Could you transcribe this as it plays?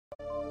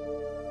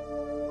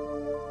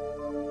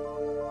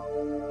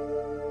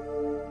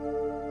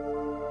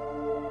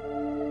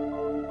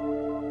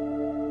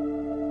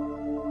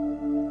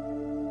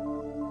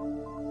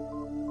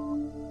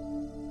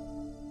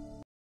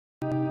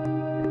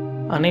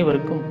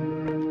அனைவருக்கும்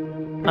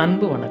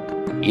அன்பு வணக்கம்.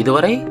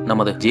 இதுவரை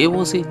நமது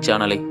JOC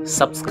சேனலை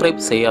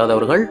சப்ஸ்கிரைப்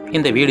செய்யாதவர்கள்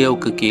இந்த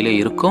வீடியோவுக்கு கீழே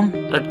இருக்கும்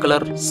ரெட்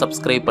கலர்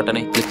சப்ஸ்கிரைப்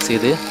பட்டனை கிளிக்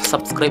செய்து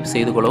சப்ஸ்கிரைப்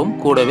செய்து கொள்ளவும்,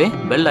 கூடவே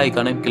பெல்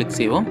ஐக்கானை கிளிக்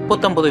செய்யவும்.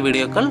 புத்தம்புது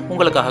வீடியோக்கள்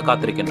உங்களுக்காக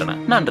காத்திருக்கின்றன.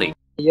 நன்றி.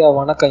 ஐயா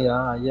வணக்கம்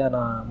ஐயா.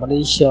 நான்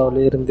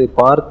மலேசியாவிலேருந்து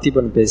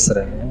பார்த்திபன்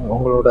பேசுகிறேன்.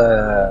 உங்களோட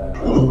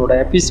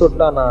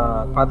எபிசோட்லாம்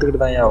நான்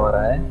பார்த்துக்கிட்டு தான் ஐயா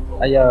வரேன்.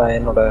 ஐயா,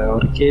 என்னோட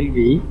ஒரு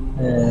கேள்வி.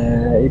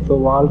 இப்போ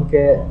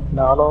வாழ்க்கை,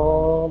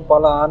 நானும்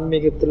பல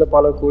ஆன்மீகத்தில்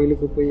பல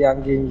கோயிலுக்கு போய்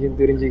அங்கேயும் இங்கேயும்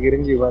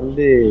திரிஞ்சு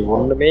வந்து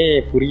ஒன்றுமே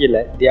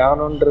புரியலை.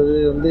 தியானன்றது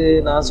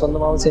நான்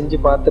சொந்தமாகவும் செஞ்சு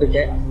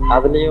பார்த்துருக்கேன்.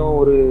 அதுலேயும்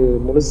ஒரு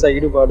முழுசாக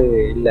ஈடுபாடு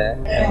இல்லை.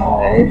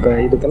 இப்போ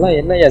இதுக்கெல்லாம்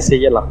என்னையா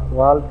செய்யலாம்?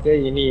 வாழ்க்கை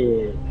இனி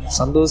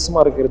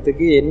சந்தோஷமாக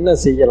இருக்கிறதுக்கு என்ன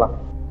செய்யலாம்?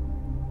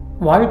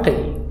 வாழ்க்கை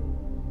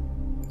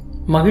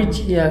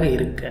மகிழ்ச்சியாக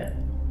இருக்க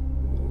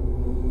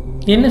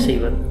என்ன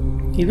செய்வது?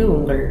 இது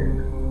உங்கள்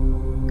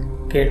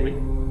கேள்வி.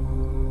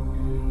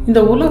 இந்த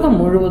உலகம்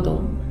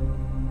முழுவதும்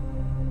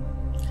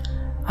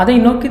அதை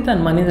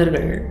நோக்கித்தான்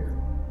மனிதர்கள்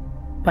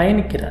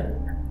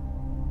பயணிக்கிறார்கள்.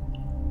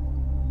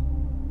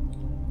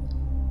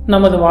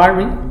 நமது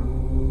வாழ்வை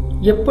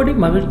எப்படி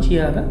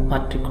மகிழ்ச்சியாக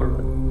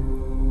மாற்றிக்கொள்வது?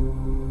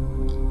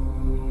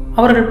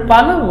 அவர்கள்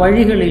பல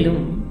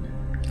வழிகளிலும்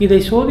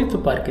இதை சோதித்து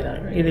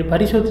பார்க்கிறார்கள், இதை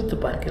பரிசோதித்து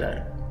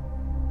பார்க்கிறார்கள்.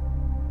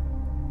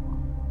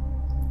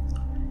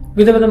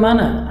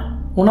 விதவிதமான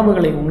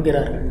உணவுகளை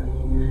உண்கிறார்கள்,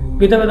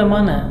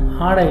 விதவிதமான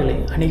ஆடைகளை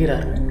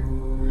அணிகிறார்கள்,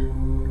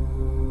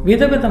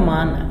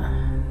 விதவிதமான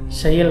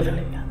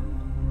செயல்களை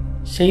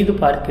செய்து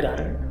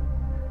பார்க்கிறார்கள்,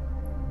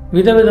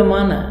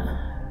 விதவிதமான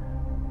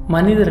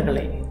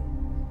மனிதர்களை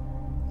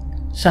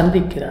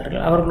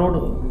சந்திக்கிறார்கள்,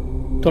 அவர்களோடு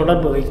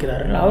தொடர்பு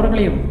வைக்கிறார்கள்,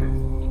 அவர்களையும்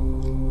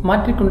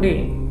மாற்றிக்கொண்டே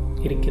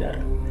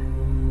இருக்கிறார்கள்.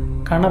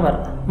 கணவர்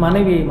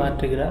மனைவியை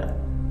மாற்றுகிறார்,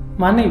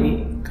 மனைவி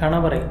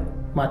கணவரை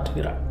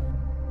மாற்றுகிறார்.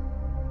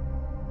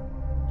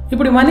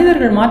 இப்படி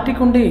மனிதர்கள்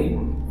மாற்றிக்கொண்டே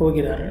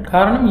போகிறார்கள்.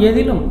 காரணம்,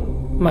 எதிலும்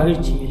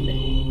மகிழ்ச்சி இல்லை.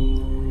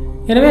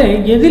 எனவே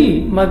எதில்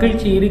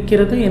மகிழ்ச்சி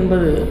இருக்கிறது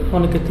என்பது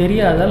உனக்கு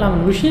தெரியாதால்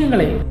அவன்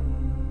விஷயங்களை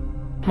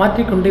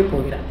மாற்றிக்கொண்டே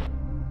போகிறான்.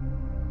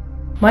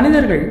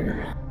 மனிதர்கள்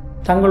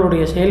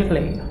தங்களுடைய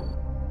செயல்களை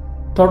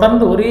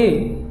தொடர்ந்து ஒரே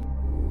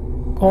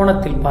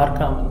கோணத்தில்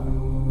பார்க்காமல்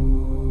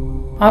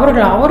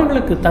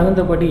அவர்களுக்கு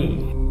தகுந்தபடி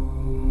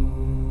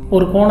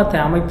ஒரு கோணத்தை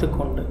அமைத்து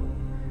கொண்டு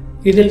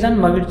இதில் தான்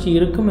மகிழ்ச்சி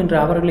இருக்கும் என்று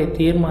அவர்களை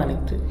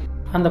தீர்மானித்து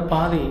அந்த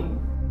பாதையை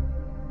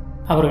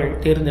அவர்கள்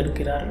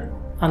தேர்ந்தெடுக்கிறார்கள்,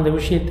 அந்த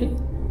விஷயத்தை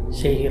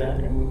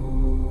செய்கிறார்கள்.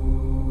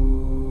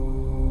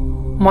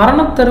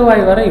 மரணத்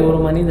தருவாய் வரை ஒரு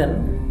மனிதன்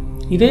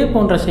இதே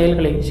போன்ற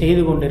செயல்களை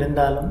செய்து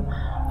கொண்டிருந்தாலும்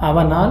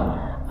அவனால்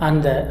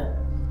அந்த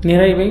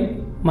நிறைவை,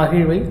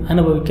 மகிழ்வை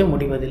அனுபவிக்க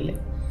முடிவதில்லை.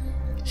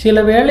 சில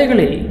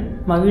வேளைகளில்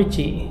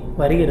மகிழ்ச்சி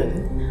வருகிறது,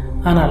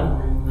 ஆனால்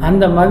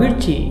அந்த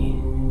மகிழ்ச்சி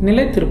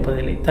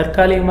நிலைத்திருப்பதில்லை,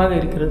 தற்காலிகமாக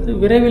இருக்கிறது.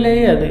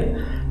 விரைவிலேயே அது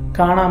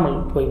காணாமல்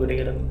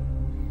போய்விடுகிறது.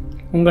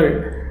 உங்கள்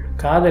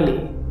காதலி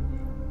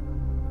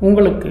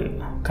உங்களுக்கு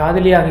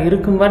காதலியாக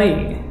இருக்கும் வரை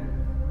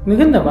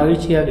மிகுந்த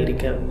மகிழ்ச்சியாக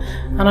இருக்கிறது.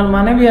 ஆனால்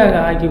மனைவியாக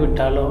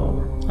ஆகிவிட்டாலோ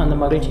அந்த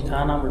மகிழ்ச்சி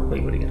காணாமல்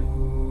போய்விடுகிறது.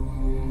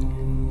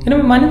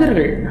 எனவே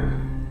மனிதர்கள்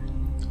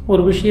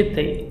ஒரு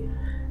விஷயத்தை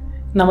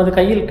நமது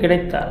கையில்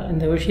கிடைத்தால்,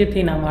 இந்த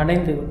விஷயத்தை நாம்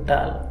அடைந்து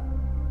விட்டால்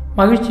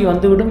மகிழ்ச்சி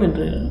வந்துவிடும்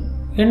என்று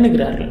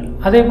எண்ணுகிறார்கள்.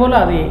 அதே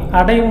போல் அதை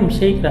அடையவும்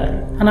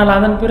செய்கிறார்கள். ஆனால்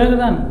அதன்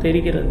பிறகுதான்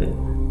தெரிகிறது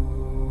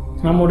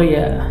நம்முடைய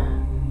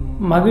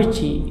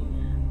மகிழ்ச்சி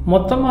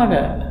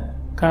மொத்தமாக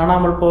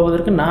காணாமல்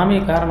போவதற்கு நாமே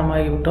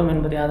காரணமாகிவிட்டோம்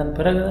என்பதை அதன்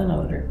பிறகுதான்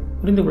அவர்கள்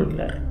புரிந்து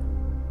கொள்கிறார்கள்.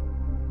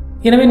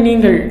 எனவே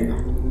நீங்கள்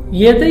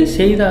எதை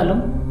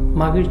செய்தாலும்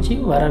மகிழ்ச்சி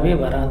வரவே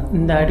வராது.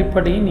 இந்த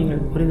அடிப்படையை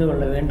நீங்கள் புரிந்து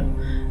கொள்ள வேண்டும்.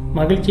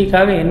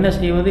 மகிழ்ச்சிக்காக என்ன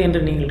செய்வது என்று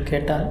நீங்கள்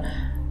கேட்டால்,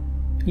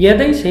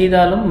 எதை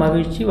செய்தாலும்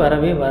மகிழ்ச்சி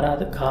வரவே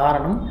வராது.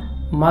 காரணம்,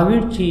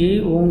 மகிழ்ச்சியை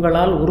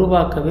உங்களால்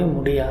உருவாக்கவே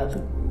முடியாது.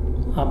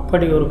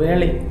 அப்படி ஒரு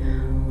வேளை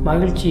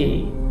மகிழ்ச்சியை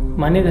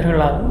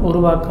மனிதர்களால்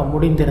உருவாக்க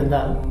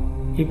முடிந்திருந்தால்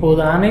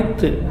இப்போது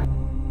அனைத்து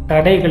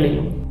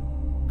கடைகளிலும்,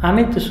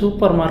 அனைத்து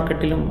சூப்பர்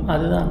மார்க்கெட்டிலும்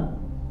அதுதான்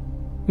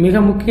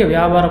மிக முக்கிய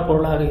வியாபார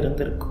பொருளாக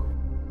இருந்திருக்கும்.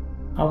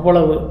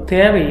 அவ்வளவு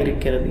தேவை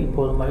இருக்கிறது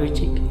இப்போது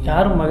மகிழ்ச்சிக்கு.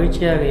 யாரும்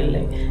மகிழ்ச்சியாக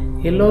இல்லை,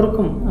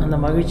 எல்லோருக்கும் அந்த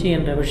மகிழ்ச்சி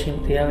என்ற விஷயம்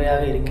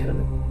தேவையாக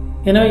இருக்கிறது.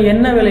 எனவே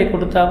என்ன விலை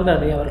கொடுத்தாவது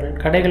அதை அவர்கள்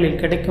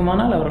கடைகளில்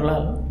கிடைக்குமானால்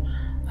அவர்களால்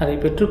அதை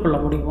பெற்றுக்கொள்ள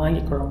முடியும்,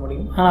 வாங்கிக் கொள்ள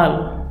முடியும். ஆனால்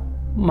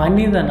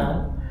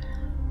மனிதனால்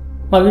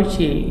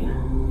மகிழ்ச்சியை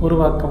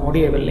உருவாக்க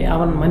முடியவில்லை.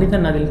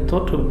 மனிதன் அதில்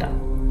தோற்றுவிட்டான்.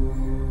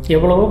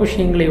 எவ்வளவோ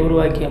விஷயங்களை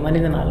உருவாக்கிய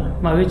மனிதனால்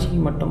மகிழ்ச்சியை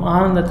மட்டும்,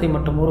 ஆனந்தத்தை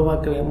மட்டும்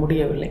உருவாக்கவே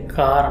முடியவில்லை.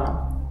 காரணம்,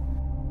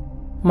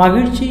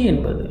 மகிழ்ச்சி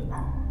என்பது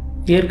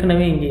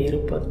ஏற்கனவே இங்கே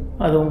இருப்பது,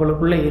 அது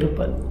உங்களுக்குள்ளே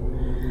இருப்பது.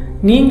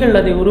 நீங்கள்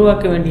அதை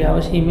உருவாக்க வேண்டிய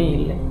அவசியமே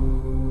இல்லை.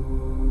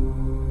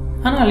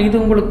 ஆனால் இது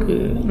உங்களுக்கு,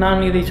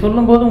 நான் இதை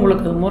சொல்லும்போது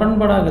உங்களுக்கு அது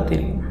முரண்பாடாக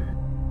தெரியும்.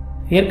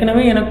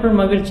 ஏற்கனவே எனக்குள்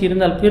மகிழ்ச்சி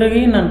இருந்தால்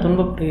பிறகே நான்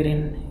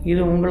துன்பப்படுகிறேன்,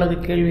 இது உங்களது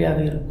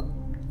கேள்வியாக இருக்கும்.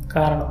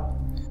 காரணம்,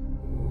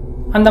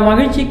 அந்த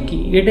மகிழ்ச்சிக்கு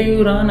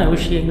இடையூறான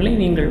விஷயங்களை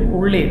நீங்கள்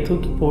உள்ளே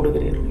தூக்கி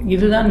போடுகிறீர்கள்.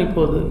 இதுதான்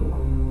இப்போது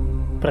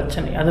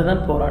பிரச்சனை,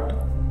 அதுதான்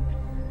போராட்டம்.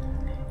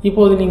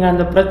 இப்போது நீங்கள்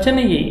அந்த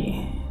பிரச்சனையை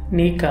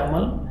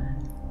நீக்காமல்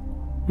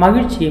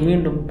மகிழ்ச்சியை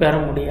மீண்டும் பெற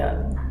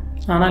முடியாது.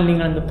 ஆனால்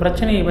நீங்கள் அந்த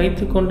பிரச்சனையை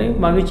வைத்துக்கொண்டே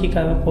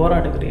மகிழ்ச்சிக்காக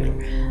போராடுகிறீர்கள்.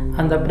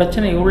 அந்த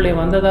பிரச்சனை உள்ளே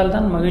வந்ததால்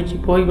தான் மகிழ்ச்சி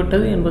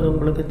போய்விட்டது என்பது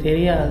உங்களுக்கு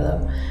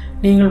தெரியாததால்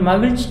நீங்கள்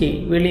மகிழ்ச்சியை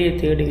வெளியே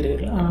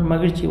தேடுகிறீர்கள். ஆனால்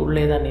மகிழ்ச்சி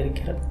உள்ளே தான்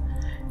இருக்கிறது.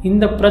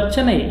 இந்த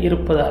பிரச்சனை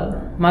இருப்பதால்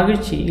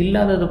மகிழ்ச்சி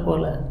இல்லாதது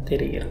போல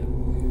தெரிகிறது.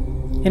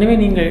 எனவே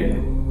நீங்கள்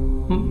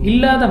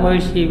இல்லாத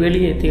மகிழ்ச்சியை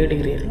வெளியே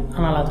தேடுகிறீர்கள்.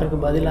 ஆனால் அதற்கு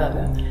பதிலாக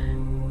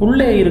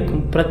உள்ளே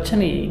இருக்கும்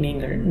பிரச்சனையை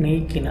நீங்கள்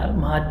நீக்கினால்,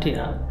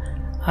 மாற்றினால்,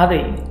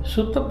 அதை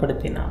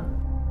சுத்தப்படுத்தினால்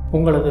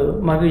உங்களது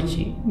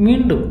மகிழ்ச்சி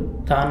மீண்டும்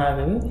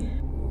தானாகவே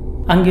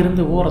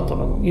அங்கிருந்து ஊறத்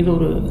தொடங்கும். இது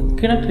ஒரு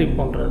கிணற்றை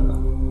போன்றது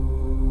தான்.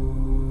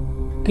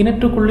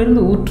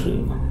 கிணற்றுக்குள்ளிருந்து ஊற்று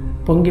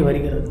பொங்கி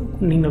வருகிறது.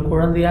 நீங்கள்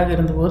குழந்தையாக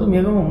இருந்தபோது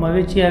மிகவும்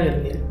மகிழ்ச்சியாக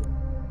இருந்தீர்கள்.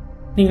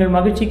 நீங்கள்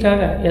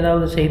மகிழ்ச்சிக்காக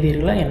ஏதாவது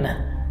செய்தீர்களா என்ன?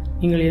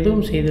 நீங்கள்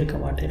எதுவும் செய்திருக்க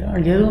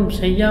மாட்டீர்கள். எதுவும்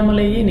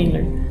செய்யாமலேயே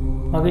நீங்கள்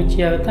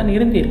மகிழ்ச்சியாகத்தான்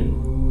இருந்தீர்கள்.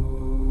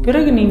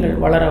 பிறகு நீங்கள்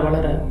வளர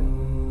வளர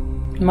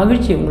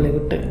மகிழ்ச்சி உங்களை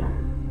விட்டு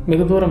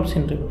வெகு தூரம்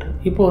சென்று விட்டது.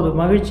 இப்போது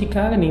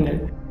மகிழ்ச்சிக்காக நீங்கள்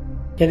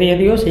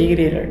எதையோ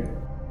செய்கிறீர்கள்.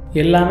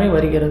 எல்லாமே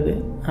வருகிறது,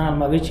 ஆனால்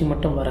மகிழ்ச்சி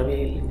மட்டும் வரவே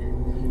இல்லை.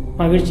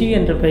 மகிழ்ச்சி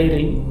என்ற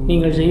பெயரில்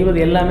நீங்கள் செய்வது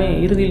எல்லாமே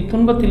இறுதியில்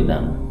துன்பத்தில்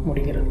தான்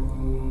முடிகிறது.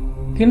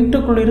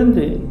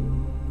 கிணற்றுக்குள்ளிருந்து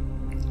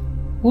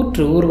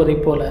ஊற்று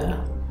ஊறுவதைப் போல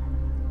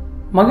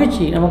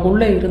மகிழ்ச்சி நமக்கு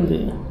உள்ளே இருந்து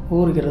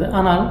ஊறுகிறது.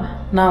 ஆனால்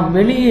நாம்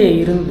வெளியே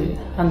இருந்து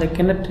அந்த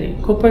கிணற்றை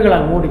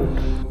குப்பைகளால்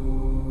மூடிவிட்டோம்.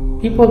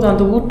 இப்போது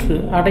அந்த ஊற்று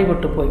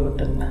அடைபட்டு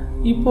போய்விட்டது.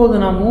 இப்போது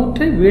நாம்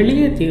ஊற்றை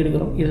வெளியே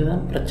தேடுகிறோம்.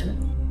 இதுதான் பிரச்சனை.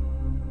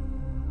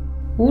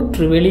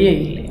 ஊற்று வெளியே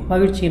இல்லை,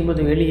 மகிழ்ச்சி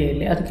என்பது வெளியே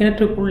இல்லை, அது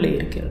கிணற்றுக்குள்ளே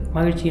இருக்கிறது.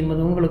 மகிழ்ச்சி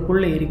என்பது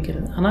உங்களுக்குள்ளே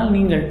இருக்கிறது. ஆனால்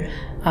நீங்கள்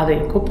அதை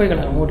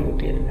குப்பைகளால்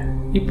மூடிவிட்டீர்கள்.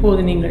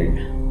 இப்போது நீங்கள்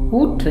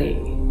ஊற்றை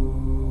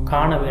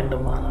காண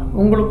வேண்டுமானால்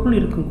உங்களுக்குள்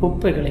இருக்கும்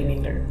குப்பைகளை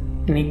நீங்கள்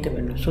நீக்க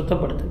வேண்டும்,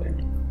 சுத்தப்படுத்த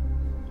வேண்டும்.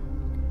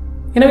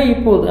 எனவே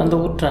இப்போது அந்த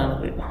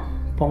ஊற்றானது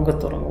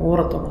பொங்கத் தொடங்கும்,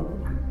 ஊறத் தொடங்கும்.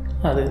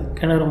 அது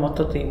கிணறு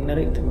மொத்தத்தையும்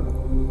நிறைத்துவிடும்.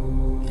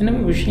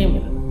 எனவே விஷயம்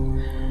இல்லை.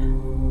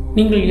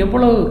 நீங்கள்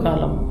எவ்வளவு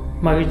காலம்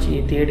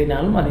மகிழ்ச்சியை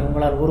தேடினாலும் அதை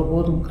உங்களால்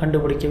ஒருபோதும்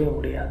கண்டுபிடிக்கவே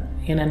முடியாது.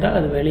 ஏனென்றால்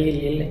அது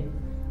வெளியில் இல்லை,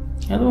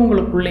 அது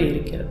உங்களுக்குள்ளே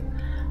இருக்கிறது.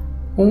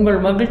 உங்கள்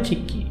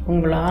மகிழ்ச்சிக்கு,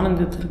 உங்கள்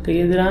ஆனந்தத்திற்கு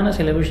எதிரான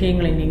சில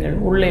விஷயங்களை நீங்கள்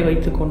உள்ளே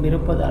வைத்து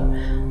கொண்டிருப்பதால்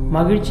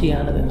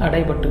மகிழ்ச்சியானது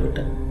அடைபட்டு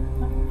விட்டது.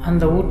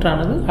 அந்த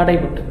ஊற்றானது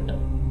அடைபட்டு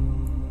விட்டது.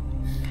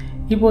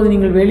 இப்போது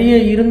நீங்கள் வெளியே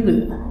இருந்து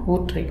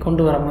ஊற்றை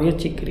கொண்டு வர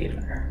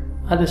முயற்சிக்கிறீர்கள்.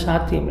 அது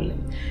சாத்தியமில்லை.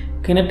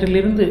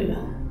 கிணற்றிலிருந்து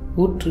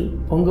ஊற்று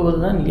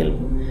பொங்குவதுதான்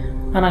இயல்பு.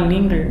 ஆனால்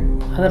நீங்கள்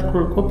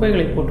அதற்குள்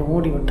குப்பைகளை போட்டு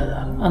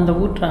மூடிவிட்டதால் அந்த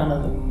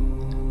ஊற்றானது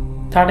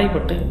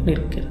தடைப்பட்டு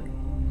நிற்கிறது.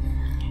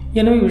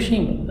 எனவே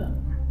விஷயம் இதுதான்.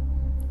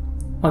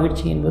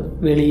 மகிழ்ச்சி என்பது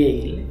வெளியே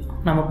இல்லை,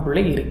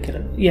 நமக்குள்ளே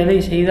இருக்கிறது. எதை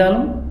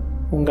செய்தாலும்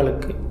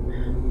உங்களுக்கு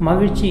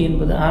மகிழ்ச்சி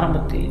என்பது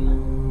ஆரம்பத்தில்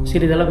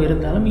சிறிதளவு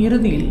இருந்தாலும்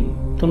இறுதியில்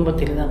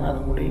துன்பத்தில் தான்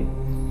அது முடியும்.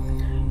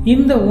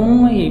 இந்த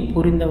உண்மையை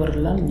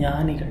புரிந்தவர்கள்தான்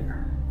ஞானிகள்.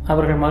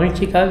 அவர்கள்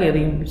மகிழ்ச்சிக்காக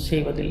எதையும்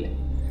செய்வதில்லை.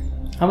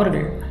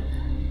 அவர்கள்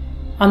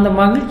அந்த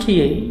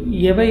மகிழ்ச்சியை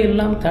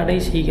எவையெல்லாம் தடை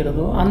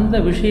செய்கிறதோ அந்த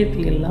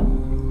விஷயத்தை எல்லாம்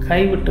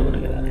கைவிட்டு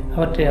விடுகிறார்கள்.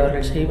 அவற்றை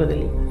அவர்கள்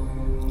செய்வதில்லை.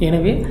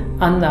 எனவே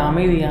அந்த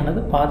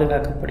அமைதியானது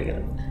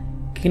பாதுகாக்கப்படுகிறது.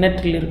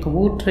 கிணற்றில் இருக்கும்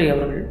ஊற்றை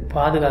அவர்கள்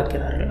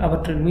பாதுகாக்கிறார்கள்.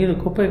 அவற்றின் மீது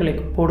குப்பைகளை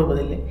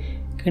போடுவதில்லை.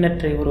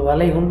 கிணற்றை ஒரு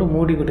வலை கொண்டு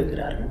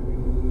மூடிவிடுகிறார்கள்.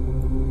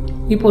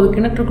 இப்போது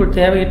கிணற்றுக்குள்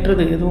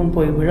தேவையற்றது எதுவும்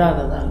போய்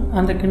விழாததால்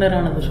அந்த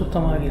கிணறானது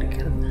சுத்தமாக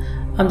இருக்கிறது.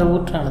 அந்த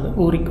ஊற்றானது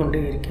ஊறிக்கொண்டே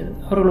இருக்கிறது.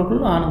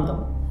 அவர்களுக்குள்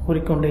ஆனந்தம்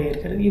ஊறிக்கொண்டே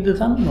இருக்கிறது.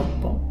 இதுதான்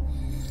நுட்பம்.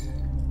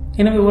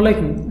 எனவே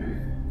உலகின்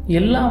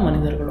எல்லா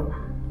மனிதர்களும்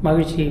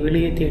மகிழ்ச்சியை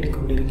வெளியே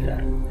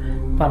தேடிக்கொண்டிருக்கிறார்கள்.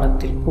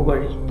 பணத்தில்,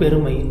 புகழில்,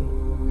 பெருமையில்,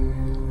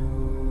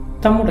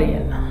 தம்முடைய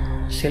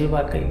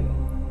செல்வாக்கை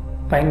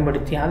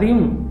பயன்படுத்தி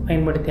அதையும்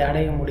பயன்படுத்தி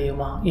அடைய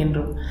முடியுமா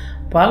என்றும்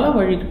பல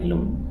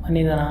வழிகளிலும்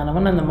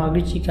மனிதனானவன் அந்த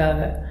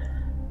மகிழ்ச்சிக்காக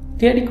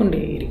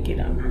தேடிக்கொண்டே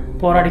இருக்கிறான்,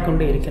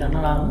 போராடிக்கொண்டே இருக்கிறான்.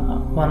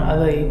 ஆனால்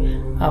அதை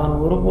அவன்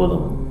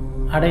ஒருபோதும்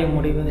அடைய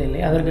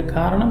முடிவதில்லை. அதற்கு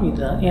காரணம்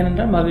இதுதான்.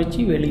 ஏனென்றால்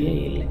மகிழ்ச்சி வெளியே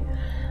இல்லை,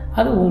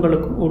 அது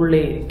உங்களுக்கு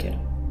உள்ளே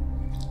இருக்கிறது.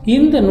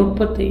 இந்த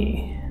நுட்பத்தை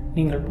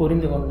நீங்கள்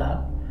புரிந்து கொண்டால்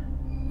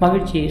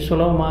மகிழ்ச்சியை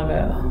சுலபமாக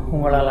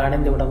உங்களால்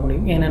அடைந்துவிட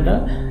முடியும்.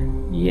 ஏனென்றால்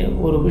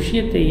ஒரு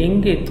விஷயத்தை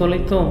எங்கே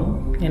தொலைத்தோம்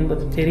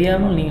என்பது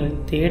தெரியாமல் நீங்கள்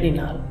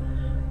தேடினால்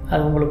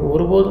அது உங்களுக்கு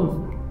ஒருபோதும்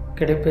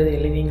கிடைப்பதே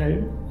இல்லை. நீங்கள்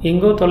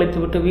எங்கோ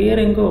தொலைத்துவிட்டு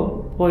வேறு எங்கோ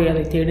போய்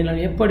அதை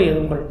தேடினால் எப்படி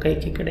அது உங்கள்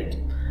கைக்கு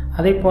கிடைக்கும்?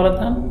 அதை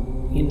போலத்தான்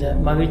இந்த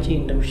மகிழ்ச்சி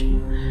என்ற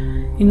விஷயம்.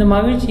 இந்த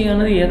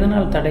மகிழ்ச்சியானது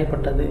எதனால்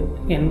தடைப்பட்டது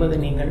என்பது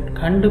நீங்கள்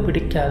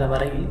கண்டுபிடிக்காத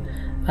வரையில்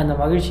அந்த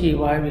மகிழ்ச்சியை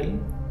வாழ்வில்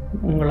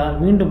உங்களால்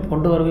மீண்டும்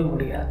கொண்டு வரவே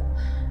முடியாது.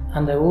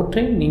 அந்த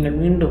ஊற்றை நீங்கள்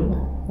மீண்டும்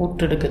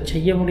ஊற்றெடுக்க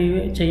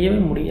செய்யவே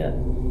முடியாது.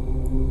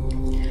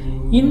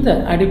 இந்த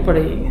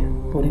அடிப்படையை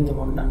புரிந்து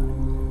கொண்டால்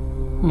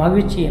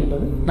மகிழ்ச்சி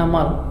என்பது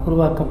நம்மால்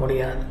உருவாக்க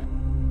முடியாது.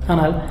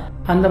 ஆனால்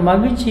அந்த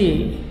மகிழ்ச்சியை,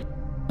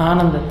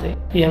 ஆனந்தத்தை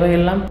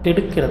எவையெல்லாம்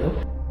கெடுக்கிறதோ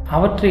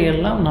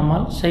அவற்றையெல்லாம்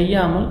நம்மால்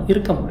செய்யாமல்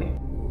இருக்க முடியும்.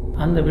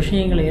 அந்த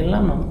விஷயங்களை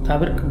எல்லாம் நாம்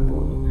தவிர்க்கும்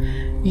போது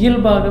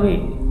இயல்பாகவே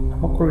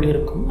நமக்குள்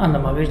இருக்கும் அந்த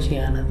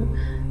மகிழ்ச்சியானது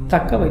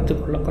தக்க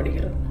வைத்துக்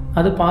கொள்ளப்படுகிறது,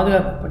 அது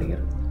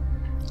பாதுகாக்கப்படுகிறது.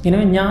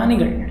 எனவே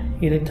ஞானிகள்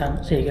இதைத்தான்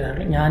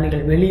செய்கிறார்கள்.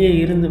 ஞானிகள் வெளியே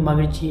இருந்து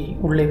மகிழ்ச்சியை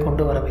உள்ளே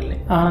கொண்டு வரவில்லை,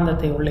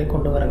 ஆனந்தத்தை உள்ளே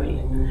கொண்டு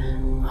வரவில்லை.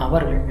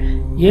 அவர்கள்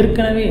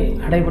ஏற்கனவே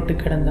அடைபட்டு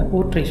கிடந்த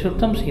ஊற்றை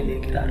சுத்தம்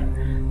செய்திருக்கிறார்கள்.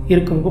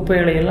 இருக்கும்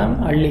குப்பைகளை எல்லாம்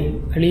அள்ளி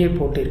வெளியே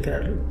போட்டு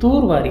இருக்கிறார்கள்,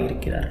 தூர்வாரி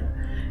இருக்கிறார்கள்.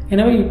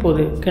 எனவே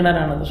இப்போது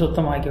கிணறானது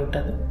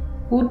சுத்தமாகிவிட்டது.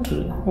 ஊற்று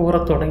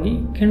ஊறத் தொடங்கி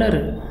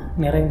கிணறு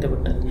நிறைந்து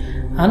விட்டது.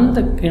 அந்த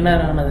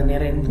கிணறானது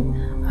நிறைந்து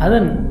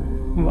அதன்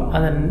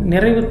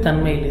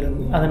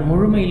நிறைவுத்தன்மையிலிருந்து, அதன்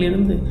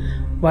முழுமையிலிருந்து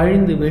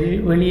வழிந்து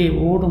வெளியே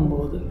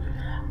ஓடும்போது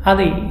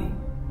அதை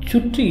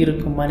சுற்றி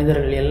இருக்கும்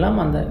மனிதர்கள் எல்லாம்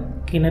அந்த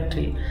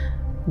கிணற்றில்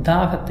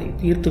தாகத்தை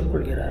தீர்த்து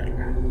கொள்கிறார்கள்.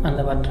 அந்த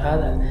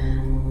வற்றாத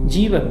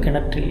ஜீவ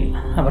கிணற்றில்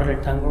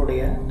அவர்கள்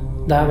தங்களுடைய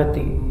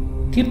தாகத்தை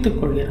தீர்த்து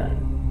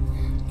கொள்கிறார்கள்.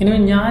 எனவே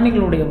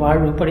ஞானிகளுடைய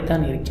வாழ்வு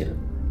இப்படித்தான் இருக்கிறது.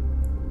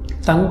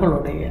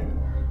 தங்களுடைய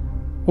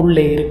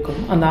உள்ளே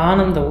இருக்கும் அந்த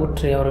ஆனந்த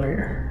ஊற்றை அவர்கள்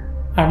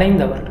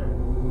அடைந்தவர்கள்,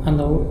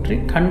 அந்த ஊற்றை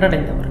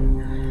கண்டடைந்தவர்கள்.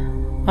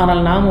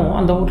 ஆனால் நாமும்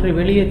அந்த ஊற்றை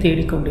வெளியே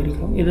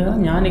தேடிக்கொண்டிருக்கிறோம். இதுதான்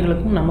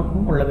ஞானிகளுக்கும்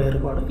நமக்கும் உள்ள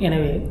வேறுபாடு.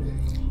 எனவே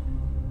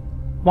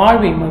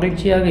வாழ்வை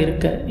மகிழ்ச்சியாக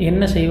இருக்க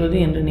என்ன செய்வது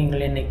என்று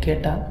நீங்கள் என்னை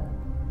கேட்டால்,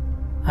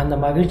 அந்த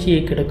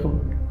மகிழ்ச்சியை கெடுக்கும்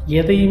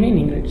எதையுமே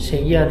நீங்கள்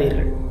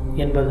செய்யாதீர்கள்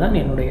என்பதுதான்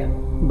என்னுடைய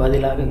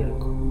பதிலாக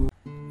இருக்கும்.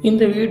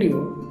 இந்த வீடியோ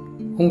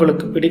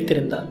உங்களுக்கு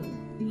பிடித்திருந்தால்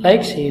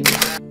லைக் செய்து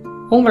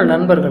உங்கள்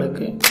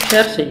நண்பர்களுக்கு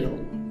ஷேர்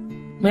செய்யவும்.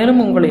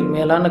 மேலும் உங்களின்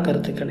மேலான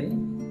கருத்துக்களை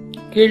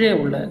கீழே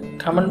உள்ள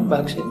கமெண்ட்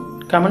பாக்ஸில்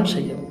கமெண்ட்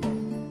செய்யவும்.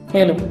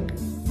 மேலும்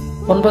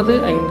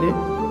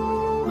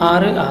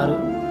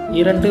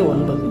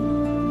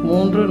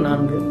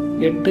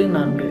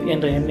 9566293484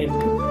 என்ற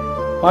எண்ணிற்கு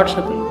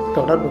வாட்ஸ்அப்பில்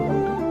தொடர்பு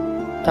கொண்டு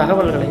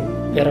தகவல்களை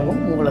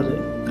பெறவும், உங்களது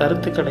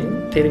கருத்துக்களையும்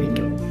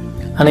தெரிவிக்கவும்.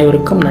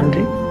 அனைவருக்கும்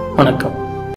நன்றி, வணக்கம்.